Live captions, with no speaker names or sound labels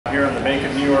Here on the Bank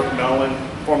of New York Mellon,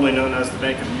 formerly known as the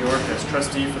Bank of New York, as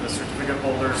trustee for the certificate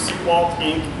holder Seawalt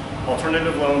Inc.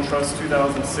 Alternative Loan Trust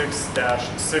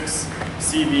 2006-6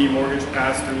 CB Mortgage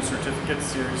Pass-Through Certificate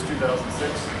Series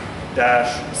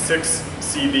 2006-6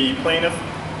 CB Plaintiff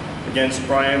against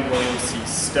Brian William C.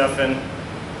 Steffen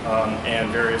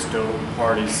and various Doe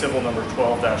parties, civil number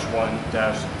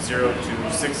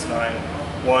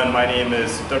 12-1-02691. My name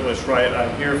is Douglas Wright.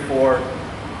 I'm here for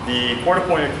the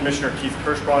court-appointed Commissioner Keith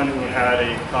Kirschbraun, who had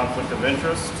a conflict of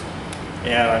interest,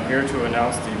 and I'm here to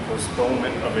announce the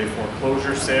postponement of a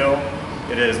foreclosure sale.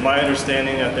 It is my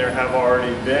understanding that there have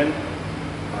already been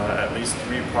at least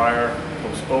 3 prior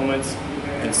postponements,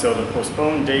 and so the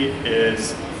postponed date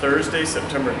is Thursday,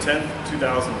 September 10th,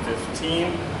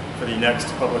 2015, for the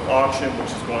next public auction, which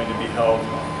is going to be held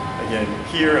again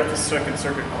here at the Second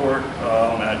Circuit Court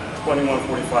at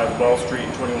 2145 Well Street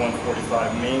and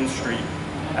 2145 Main Street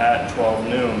at 12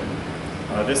 noon.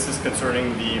 This is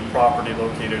concerning the property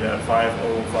located at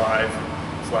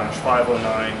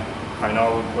 505/509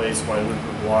 Kainalu PL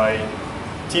Wailuku, Hawaii.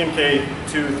 TMK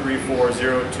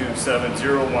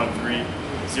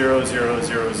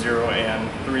 2340270130000 and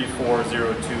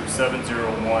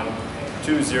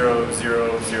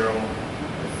 340270120000.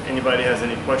 If anybody has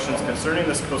any questions concerning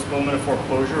this postponement of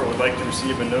foreclosure or would like to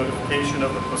receive a notification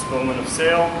of the postponement of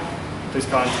sale, please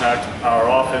contact our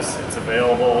office. It's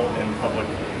available in public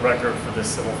record for this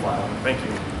civil filing. Thank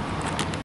you.